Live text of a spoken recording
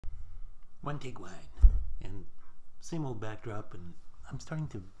One take wine and same old backdrop, and I'm starting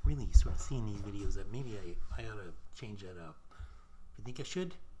to really sort of see in these videos that maybe I ought to change that up. If you think I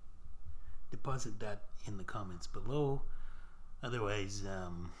should, deposit that in the comments below. Otherwise,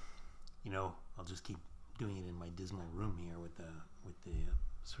 you know, I'll just keep doing it in my dismal room here with the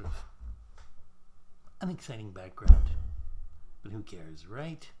sort of unexciting background. But who cares,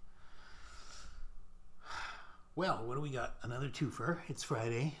 right? Well, what do we got? Another twofer. It's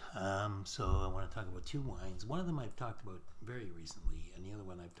Friday, so I want to talk about two wines. One of them I've talked about very recently, and the other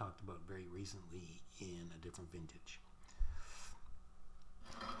one I've talked about very recently in a different vintage.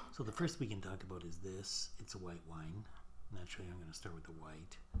 So the first we can talk about is this. It's a white wine. Naturally, I'm going to start with the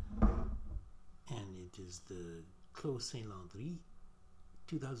white. And it is the Clos Landry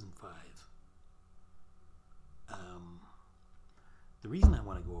 2005. The reason I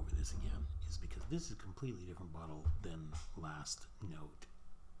want to go over this again is because this is a completely different bottle than last note.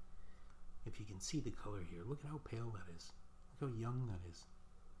 If you can see the color here, look at how pale that is. Look how young that is.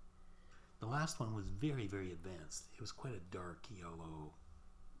 The last one was very, very advanced. It was quite a dark yellow,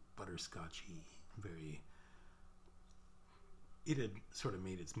 butterscotchy, very... It had sort of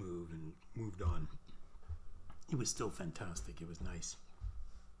made its move and moved on. It was still fantastic. It was nice.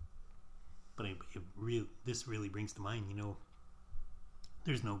 But this really brings to mind, you know,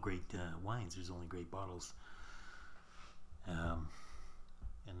 there's no great wines. There's only great bottles. And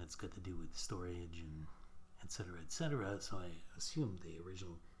it's got to do with storage and etc., etc. So I assumed the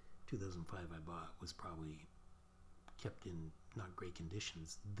original 2005 I bought was probably kept in not great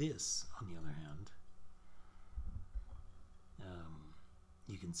conditions. This, on the other hand,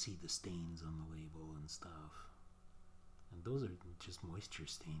 you can see the stains on the label and stuff. And those are just moisture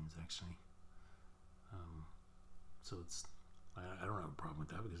stains, actually. So it's... I don't have a problem with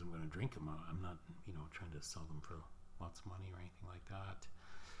that because I'm going to drink them. I'm not, you know, trying to sell them for lots of money or anything like that.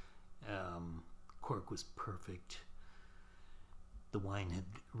 Cork was perfect. The wine had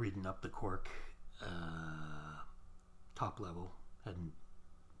ridden up the cork top level, and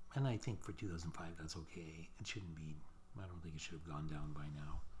I think for 2005 that's okay. It shouldn't be. I don't think it should have gone down by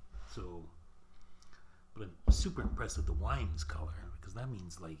now. So, but I'm super impressed with the wine's color because that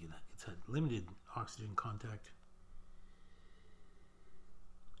means like it's had limited oxygen contact.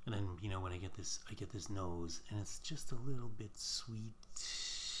 And then, you know, when I get this nose, and it's just a little bit sweet,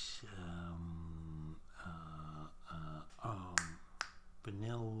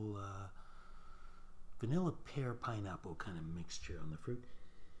 vanilla pear pineapple kind of mixture on the fruit,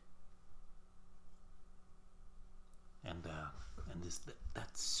 and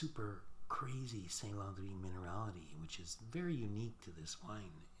that super crazy Saint Landry minerality, which is very unique to this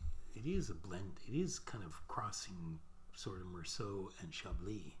wine. It is a blend. It is kind of crossing sort of Merceau and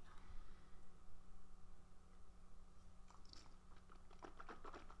Chablis.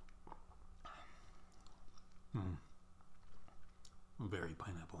 Very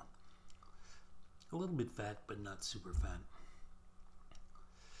pineapple. A little bit fat, but not super fat.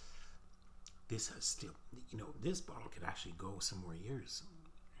 This has still, you know, this bottle could actually go some more years.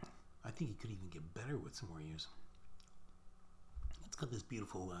 I think it could even get better with some more years. It's got this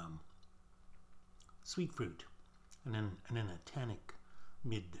beautiful sweet fruit. And then a tannic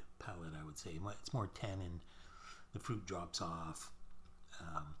mid palate, I would say. It's more tannin. The fruit drops off,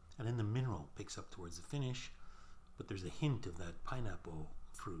 and then the mineral picks up towards the finish. But there's a hint of that pineapple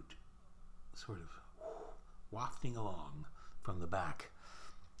fruit, sort of wafting along from the back.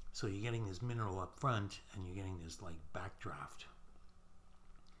 So you're getting this mineral up front, and you're getting this like backdraft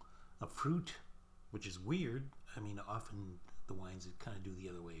of fruit, which is weird. I mean, often the wines that kind of do the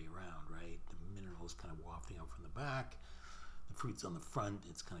other way around, right? The minerals kind of wafting out from the back, the fruit's on the front,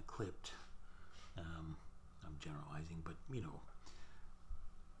 it's kind of clipped. I'm generalizing, but you know,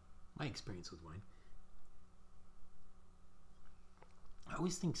 my experience with wine. I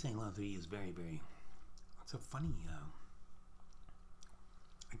always think Saint Landry is very, very, it's a funny,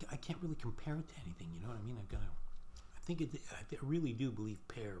 I can't really compare it to anything, you know what I mean? I really do believe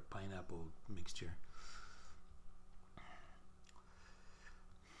pear pineapple mixture.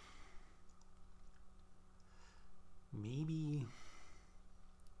 Maybe,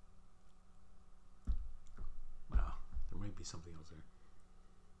 well, there might be something else there.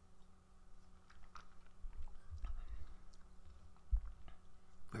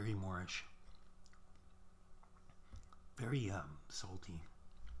 Very Moorish, very salty,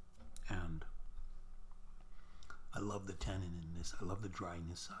 and I love the tannin in this. I love the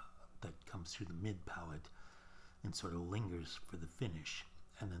dryness that comes through the mid palate and sort of lingers for the finish,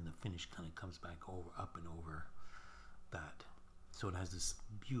 and then the finish kind of comes back up and over that. So it has this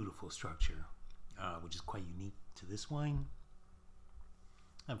beautiful structure, which is quite unique to this wine.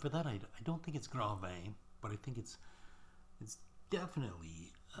 And for that, I don't think it's Grand Vin, but I think it's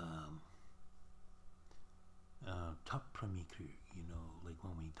definitely top premier cru. You know, like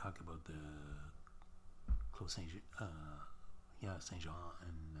when we talk about the Clos Saint Jean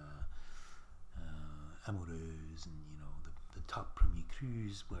and Amoureuse, and you know the top premier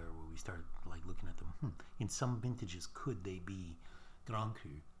crus where we start like looking at them. In some vintages, could they be Grand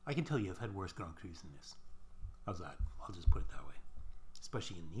Cru? I can tell you, I've had worse Grand Crus than this. How's that? I'll just put it that way.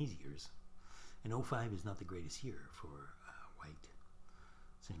 Especially in these years. And 05 is not the greatest year for white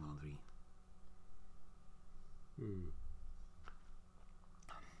Saint Landry.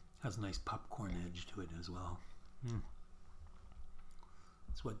 Has a nice popcorn edge to it as well. This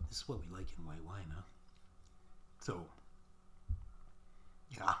is what we like in white wine, huh? So,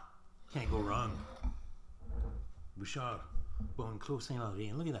 yeah, can't go wrong. Bouchard, Bon Clos Saint Landry,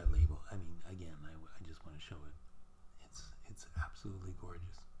 and look at that label. I mean, again, I just want to show it. It's absolutely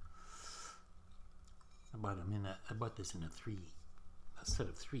gorgeous. I bought this in a set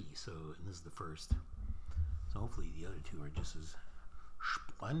of 3. So, and this is the first. So hopefully the other 2 are just as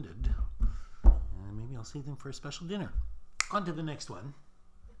splendid. And maybe I'll save them for a special dinner. On to the next one.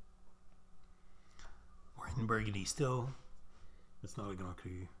 We're in Burgundy still. It's not a Grand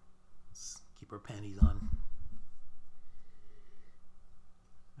Cru. Let's keep our panties on.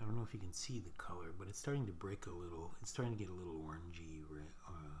 I don't know if you can see the color, but it's starting to break a little. It's starting to get a little orangey, you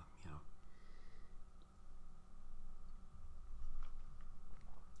know.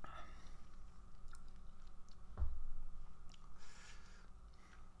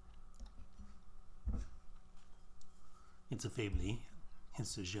 It's a Faiveley.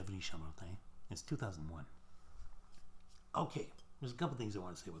 It's a Gevrey Chambertin. It's 2001. Okay, there's a couple things I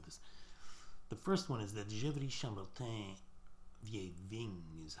want to say about this. The first one is that Gevrey Chambertin Vieille Vigne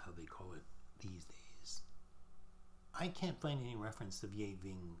is how they call it these days. I can't find any reference to Vieille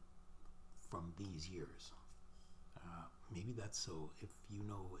Vigne from these years. Maybe that's so. If you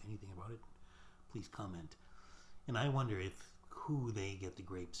know anything about it, please comment. And I wonder if who they get the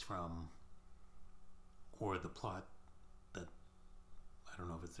grapes from, or the plot that, I don't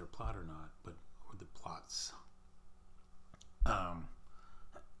know if it's their plot or not, but or the plots.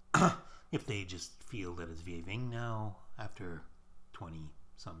 If they just feel that it's Vieille Vigne now after 20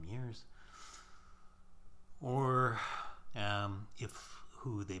 some years, or if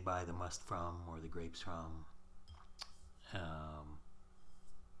who they buy the must from or the grapes from,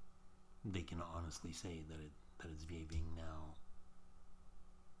 they can honestly say that it's Vieille Vigne now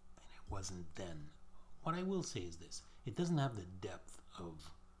and it wasn't then. What I will say is this: it doesn't have the depth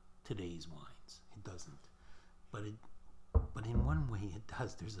of today's wines. It doesn't, but in one way it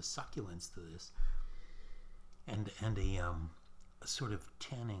does. There's a succulence to this, and a sort of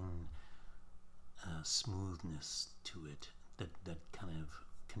tanning smoothness to it that kind of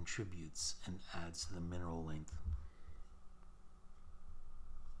contributes and adds to the mineral length.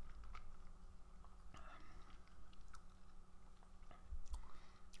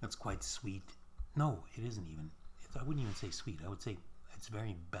 That's quite sweet. No, it isn't even. I wouldn't even say sweet. I would say it's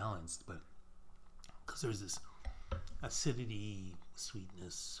very balanced, but because there's this acidity,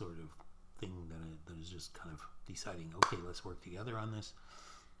 sweetness sort of thing that is just kind of deciding, okay, let's work together on this.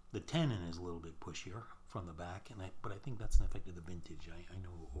 The tannin is a little bit pushier from the back, but I think that's an effect of the vintage. I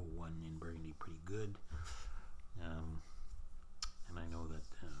know 01 in Burgundy pretty good, and I know that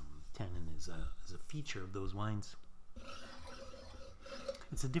tannin is a feature of those wines.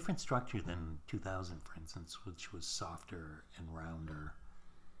 It's a different structure than 2000, for instance, which was softer and rounder.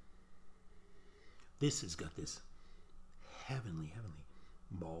 This has got this heavenly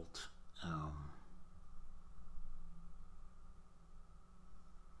malt.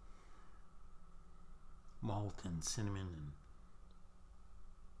 Malt and cinnamon and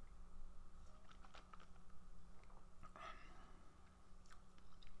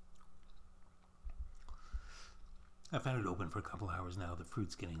I've had it open for a couple hours now. The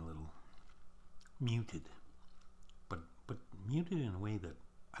fruit's getting a little muted, but muted in a way that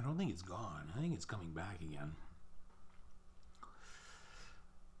I don't think it's gone. I think it's coming back again.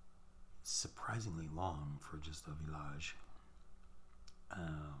 It's surprisingly long for just a village.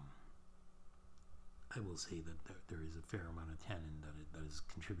 I will say that there is a fair amount of tannin that is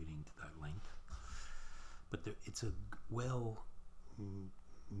contributing to that length, but it's a well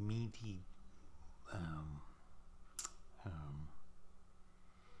meaty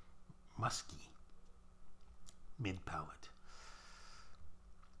musky mid palate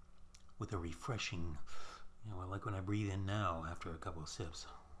with a refreshing, like when I breathe in now after a couple of sips,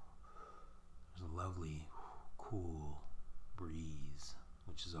 there's a lovely cool breeze,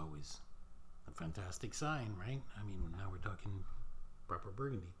 which is always a fantastic sign, right? I mean, now we're talking proper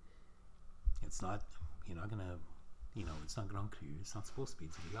Burgundy. It's not, you're not gonna, it's not Grand Cru. It's not supposed to be.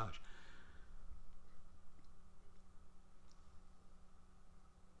 It's a Village.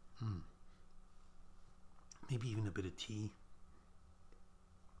 Maybe even a bit of tea.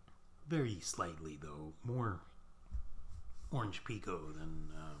 Very slightly, though. More orange pico than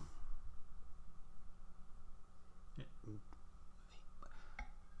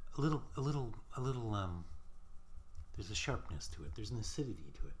a little. There's a sharpness to it. There's an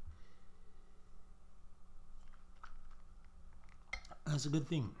acidity to it. That's a good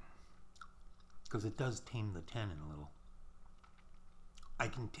thing, because it does tame the tannin a little. I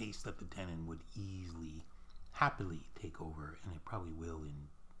can taste that the tannin would easily, happily take over, and it probably will in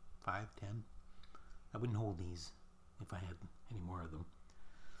 5, 10. I wouldn't hold these if I had any more of them.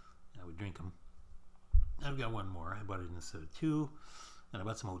 I would drink them. I've got one more. I bought it instead of 2, and I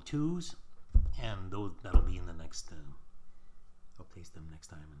bought some O2s, and that'll be in the next. I'll taste them next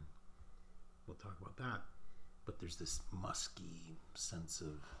time, and we'll talk about that. But there's this musky sense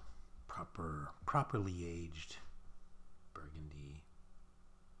of properly aged Burgundy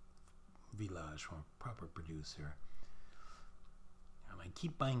Village from a proper producer. And I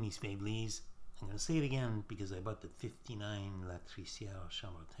keep buying these Faiveleys. I'm going to say it again because I bought the 59 La Trissière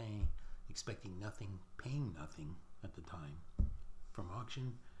Chambertin, expecting nothing, paying nothing at the time from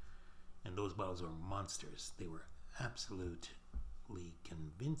auction. And those bottles are monsters. They were absolutely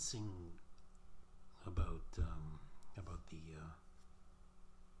convincing about the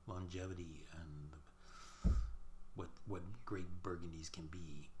longevity and what great Burgundies can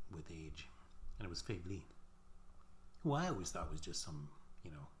be with age. And it was Faiveley, who I always thought was just some,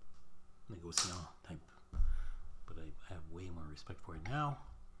 négociant type. But I have way more respect for it now.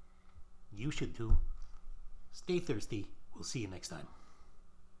 You should too. Stay thirsty. We'll see you next time.